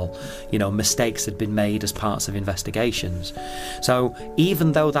at all. You know, mistakes had been made as parts of investigations. So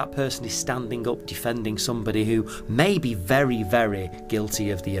even though that person is standing up defending somebody who may be very, very guilty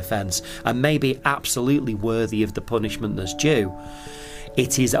of the offence and may be absolutely worthy of the punishment that's due,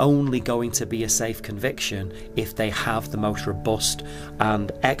 it is only going to be a safe conviction if they have the most robust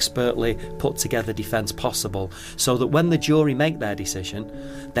and expertly put together defence possible, so that when the jury make their decision,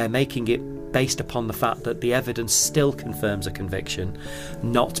 they're making it based upon the fact that the evidence still confirms a conviction,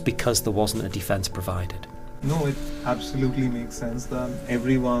 not because there wasn't a defence provided. No, it absolutely makes sense that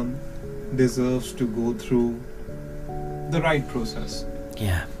everyone deserves to go through the right process.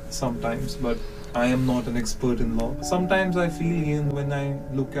 Yeah. Sometimes, but I am not an expert in law. Sometimes I feel, Ian, when I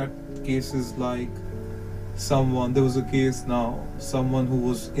look at cases like there was a case now, someone who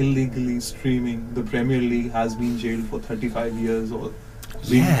was illegally streaming the Premier League has been jailed for 35 years or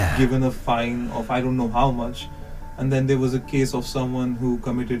been given a fine of I don't know how much. And then there was a case of someone who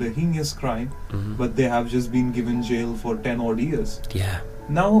committed a heinous crime, but they have just been given jail for 10 odd years. Yeah.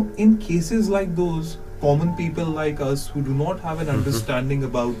 Now, in cases like those, common people like us who do not have an understanding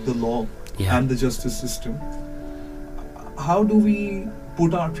about the law and the justice system, how do we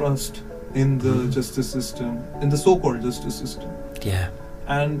put our trust in the justice system, in the so-called justice system? Yeah.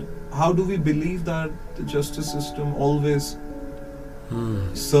 And how do we believe that the justice system always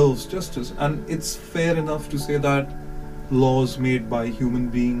serves justice? And it's fair enough to say that laws made by human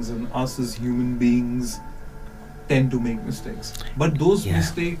beings and us as human beings tend to make mistakes. But those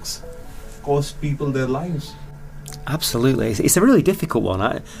mistakes cost people their lives. Absolutely. It's a really difficult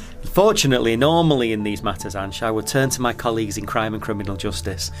one. Fortunately, normally in these matters, Ansh, I would turn to my colleagues in crime and criminal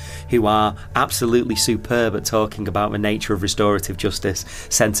justice who are absolutely superb at talking about the nature of restorative justice,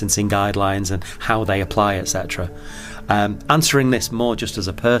 sentencing guidelines and how they apply, etc. Answering this more just as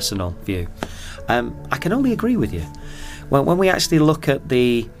a personal view, I can only agree with you. When we actually look at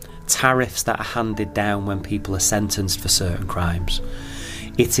the tariffs that are handed down when people are sentenced for certain crimes,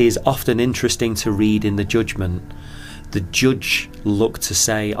 it is often interesting to read in the judgment. The judge looked to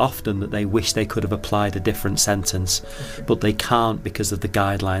say often that they wish they could have applied a different sentence, but they can't because of the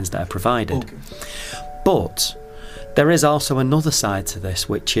guidelines that are provided. But there is also another side to this,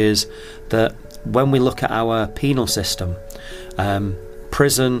 which is that when we look at our penal system,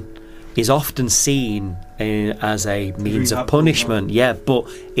 prison is often seen as a means of punishment, but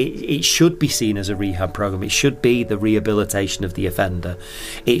it should be seen as a rehab program. It should be the rehabilitation of the offender.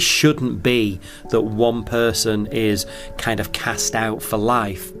 It shouldn't be that one person is kind of cast out for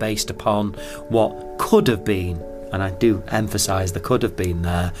life based upon what could have been, and I do emphasise the could have been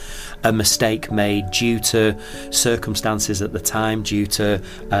there, a mistake made due to circumstances at the time, due to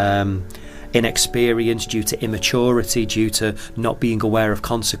inexperience, due to immaturity, due to not being aware of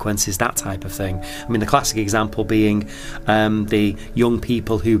consequences, that type of thing. I mean, the classic example being the young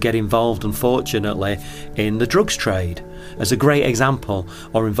people who get involved, unfortunately, in the drugs trade as a great example,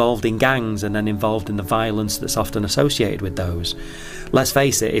 or involved in gangs and then involved in the violence that's often associated with those. Let's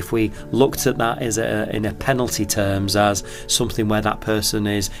face it, if we looked at that as in a penalty terms as something where that person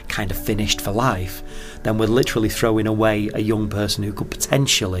is kind of finished for life, then we're literally throwing away a young person who could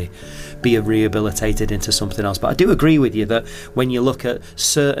potentially be rehabilitated into something else. But I do agree with you that when you look at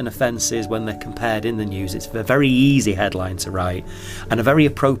certain offences, when they're compared in the news, it's a very easy headline to write and a very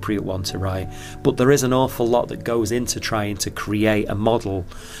appropriate one to write. But there is an awful lot that goes into trying to create a model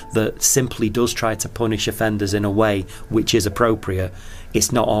that simply does try to punish offenders in a way which is appropriate.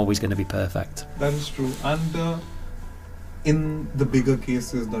 It's not always going to be perfect. That is true. And in the bigger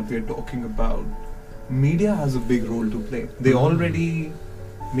cases that we're talking about, media has a big role to play. They already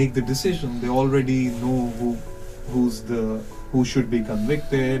make the decision. They already know who should be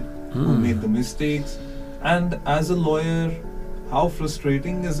convicted, who made the mistakes. And as a lawyer, how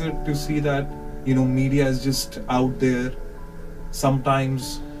frustrating is it to see that, media is just out there,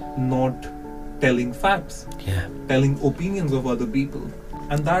 sometimes not telling facts, telling opinions of other people.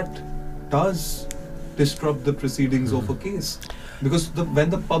 And that does disrupt the proceedings of a case. Because when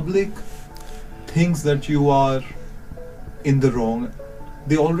the public thinks that you are in the wrong,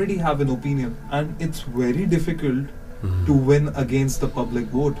 they already have an opinion, and it's very difficult to win against the public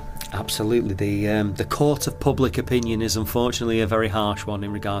vote. Absolutely. The court of public opinion is unfortunately a very harsh one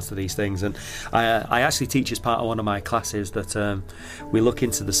in regards to these things, and I actually teach as part of one of my classes that we look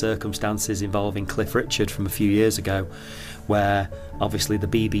into the circumstances involving Cliff Richard from a few years ago, where obviously the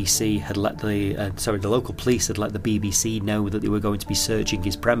BBC had let the local police had let the BBC know that they were going to be searching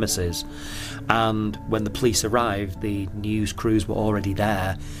his premises, and when the police arrived, the news crews were already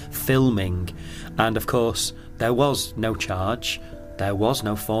there filming, and of course there was no charge. There was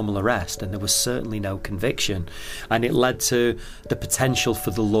no formal arrest, and there was certainly no conviction, and it led to the potential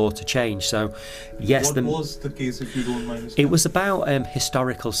for the law to change. So, yes, what was the case, if you don't mind? It was about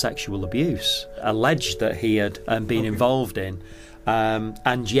historical sexual abuse, alleged that he had been involved in,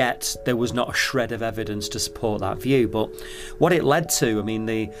 and yet there was not a shred of evidence to support that view. But what it led to, I mean,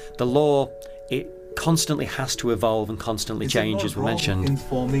 the law, it constantly has to evolve and constantly change, as we mentioned.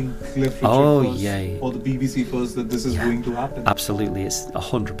 Informing Cliff Richard or the BBC first that this is going to happen. Absolutely, it's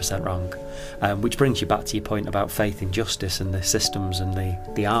 100% wrong. Which brings you back to your point about faith in justice and the systems and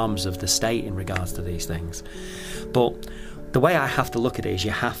the arms of the state in regards to these things. But the way I have to look at it is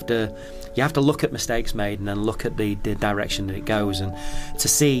you have to look at mistakes made and then look at the direction that it goes, and to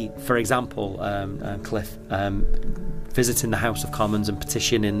see, for example, Cliff visiting the House of Commons and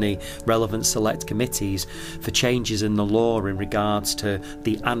petitioning the relevant select committees for changes in the law in regards to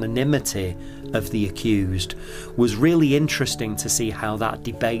the anonymity of the accused was really interesting to see how that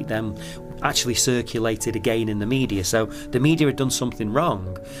debate then actually circulated again in the media. So the media had done something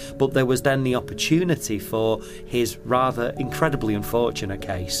wrong, but there was then the opportunity for his rather incredibly unfortunate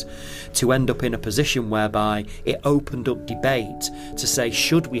case to end up in a position whereby it opened up debate to say,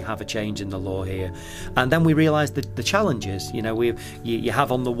 should we have a change in the law here? And then we realised that the challenges, you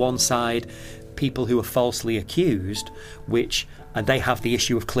have on the one side people who are falsely accused, and they have the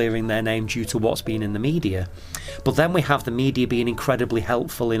issue of clearing their name due to what's been in the media. But then we have the media being incredibly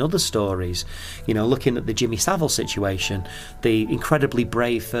helpful in other stories. Looking at the Jimmy Savile situation, the incredibly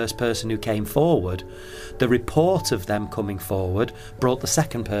brave first person who came forward, the report of them coming forward brought the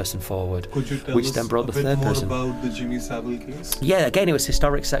second person forward, Could you tell which us then brought the third more person. About the Jimmy Savile case? Yeah, again, it was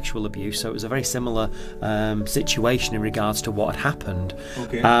historic sexual abuse, so it was a very similar situation in regards to what had happened.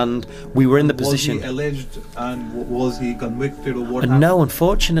 Okay. And we were in the position. Was he alleged, and was he convicted, or what happened? No,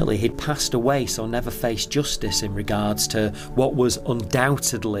 unfortunately, he'd passed away, so never faced justice in regards to what was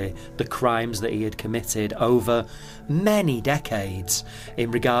undoubtedly the crimes that he had committed over many decades in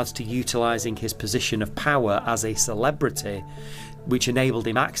regards to utilising his position of power as a celebrity, which enabled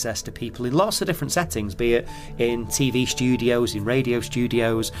him access to people in lots of different settings, be it in TV studios, in radio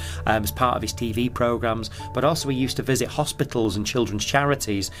studios, as part of his TV programmes, but also he used to visit hospitals and children's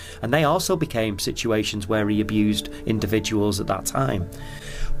charities, and they also became situations where he abused individuals at that time.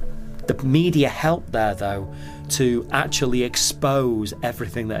 The media helped there, though, to actually expose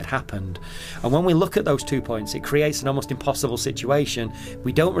everything that had happened. And when we look at those 2 points, it creates an almost impossible situation.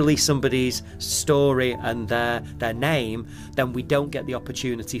 We don't release somebody's story and their name, then we don't get the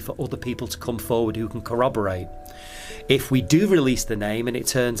opportunity for other people to come forward who can corroborate. If we do release the name and it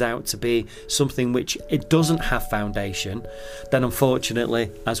turns out to be something which it doesn't have foundation, then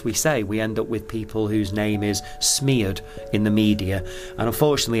unfortunately, as we say, we end up with people whose name is smeared in the media, and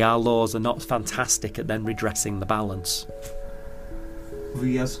unfortunately our laws are not fantastic at then redressing the balance.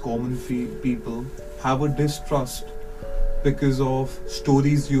 We as common people have a distrust because of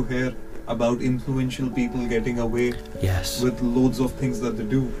stories you hear about influential people getting away with loads of things that they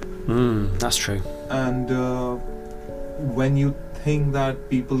do. That's true. And when you think that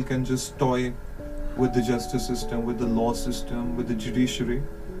people can just toy with the justice system, with the law system, with the judiciary,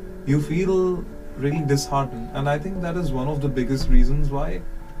 you feel really disheartened. And I think that is one of the biggest reasons why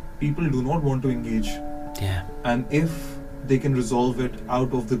people do not want to engage. Yeah. And if they can resolve it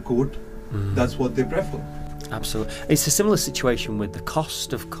out of the court, that's what they prefer. Absolutely. It's a similar situation with the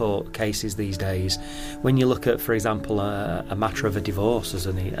cost of court cases these days. When you look at, for example, a matter of a divorce as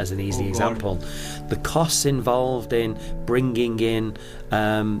an easy example, the costs involved in bringing in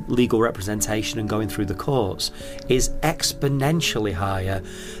legal representation and going through the courts is exponentially higher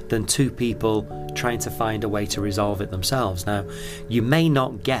than two people trying to find a way to resolve it themselves. Now, you may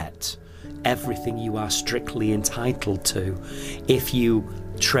not get everything you are strictly entitled to if you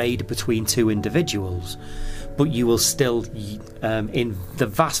trade between two individuals, but you will still, in the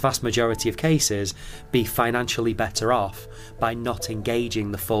vast majority of cases, be financially better off by not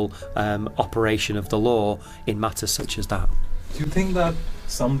engaging the full operation of the law in matters such as that. Do you think that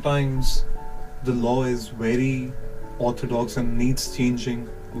sometimes the law is very orthodox and needs changing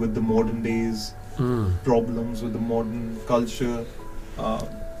with the modern days problems with the modern culture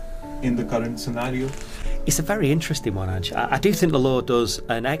in the current scenario? It's a very interesting one, Ange. I do think the law does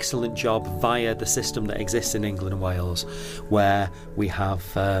an excellent job via the system that exists in England and Wales, where we have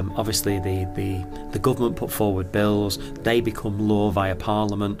obviously the government put forward bills, they become law via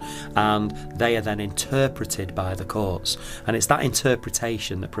Parliament, and they are then interpreted by the courts. And it's that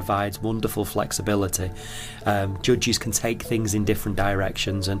interpretation that provides wonderful flexibility. Judges can take things in different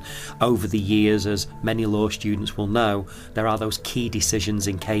directions, and over the years, as many law students will know, there are those key decisions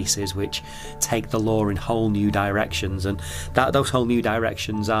in cases which take the law in whole new directions, and those whole new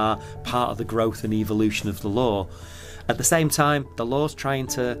directions are part of the growth and evolution of the law. At the same time, the law's trying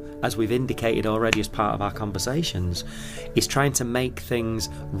to, as we've indicated already as part of our conversations, is trying to make things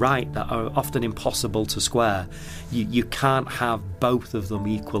right that are often impossible to square. You can't have both of them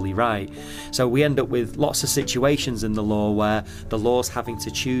equally right. So we end up with lots of situations in the law where the law's having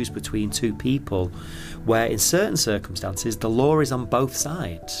to choose between two people, where in certain circumstances the law is on both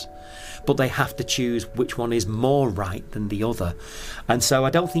sides, but they have to choose which one is more right than the other. And so I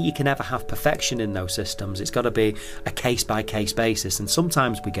don't think you can ever have perfection in those systems. It's got to be a case-by-case basis, and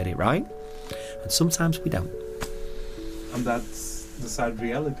sometimes we get it right, and sometimes we don't. And that's the sad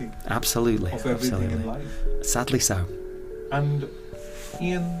reality. Absolutely. Of everything absolutely. in life. Sadly so. And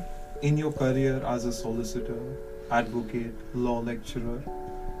Ian, in your career as a solicitor, advocate, law lecturer,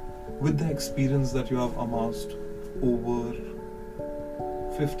 with the experience that you have amassed over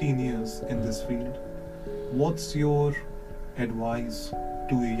 15 years in this field, what's your advice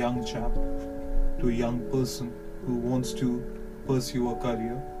to a young chap, to a young person who wants to pursue a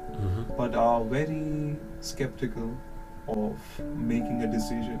career but are very skeptical of making a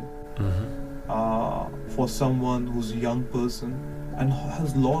decision, for someone who's a young person and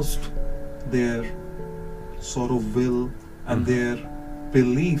has lost their sort of will and their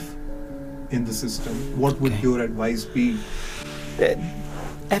belief in the system? What would your advice be?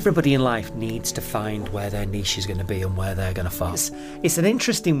 Everybody in life needs to find where their niche is going to be and where they're going to fall. It's an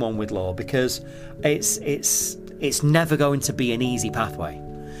interesting one with law because it's never going to be an easy pathway.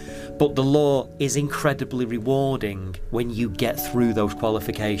 But the law is incredibly rewarding when you get through those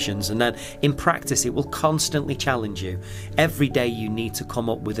qualifications, and then in practice it will constantly challenge you. Every day you need to come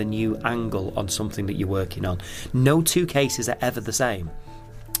up with a new angle on something that you're working on. No two cases are ever the same.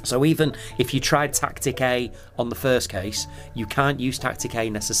 So even if you tried tactic A on the first case, you can't use tactic A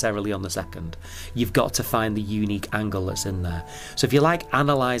necessarily on the second. You've got to find the unique angle that's in there. So if you like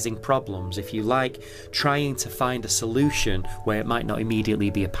analysing problems, if you like trying to find a solution where it might not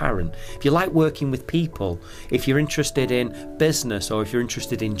immediately be apparent, if you like working with people, if you're interested in business, or if you're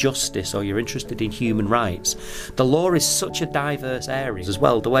interested in justice, or you're interested in human rights, the law is such a diverse area as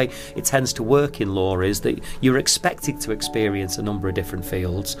well. The way it tends to work in law is that you're expected to experience a number of different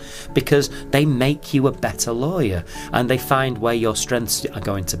fields, because they make you a better lawyer and they find where your strengths are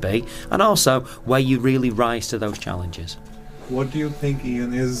going to be and also where you really rise to those challenges. What do you think,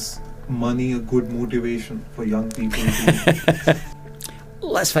 Ian? Is money a good motivation for young people?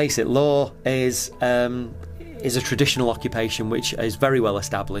 Let's face it, law is a traditional occupation which is very well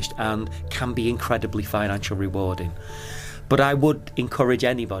established and can be incredibly financially rewarding. But I would encourage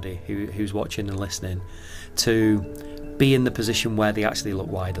anybody who's watching and listening to be in the position where they actually look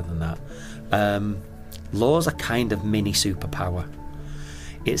wider than that. Law's a kind of mini superpower.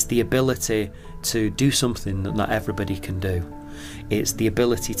 It's the ability to do something that not everybody can do. It's the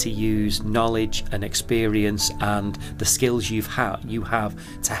ability to use knowledge and experience and the skills you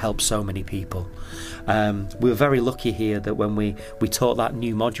have to help so many people. We were very lucky here that when we taught that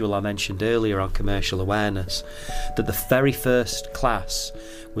new module I mentioned earlier on commercial awareness, that the very first class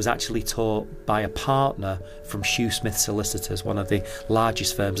was actually taught by a partner from Shoesmith Solicitors, one of the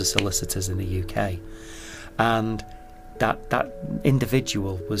largest firms of solicitors in the UK. And that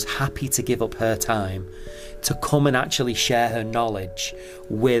individual was happy to give up her time to come and actually share her knowledge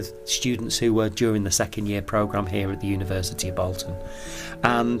with students who were during the second year programme here at the University of Bowden.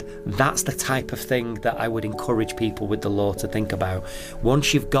 And that's the type of thing that I would encourage people with the law to think about.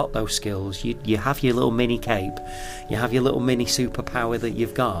 Once you've got those skills, you have your little mini cape, you have your little mini superpower that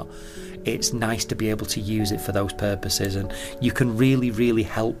you've got. It's nice to be able to use it for those purposes, and you can really, really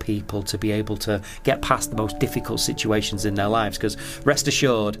help people to be able to get past the most difficult situations in their lives, because rest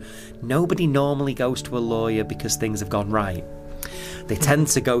assured, nobody normally goes to a lawyer because things have gone right. They tend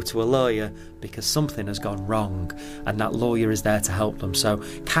to go to a lawyer because something has gone wrong, and that lawyer is there to help them. So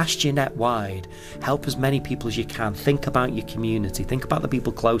cast your net wide, help as many people as you can, think about your community, think about the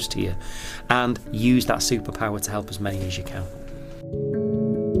people close to you, and use that superpower to help as many as you can.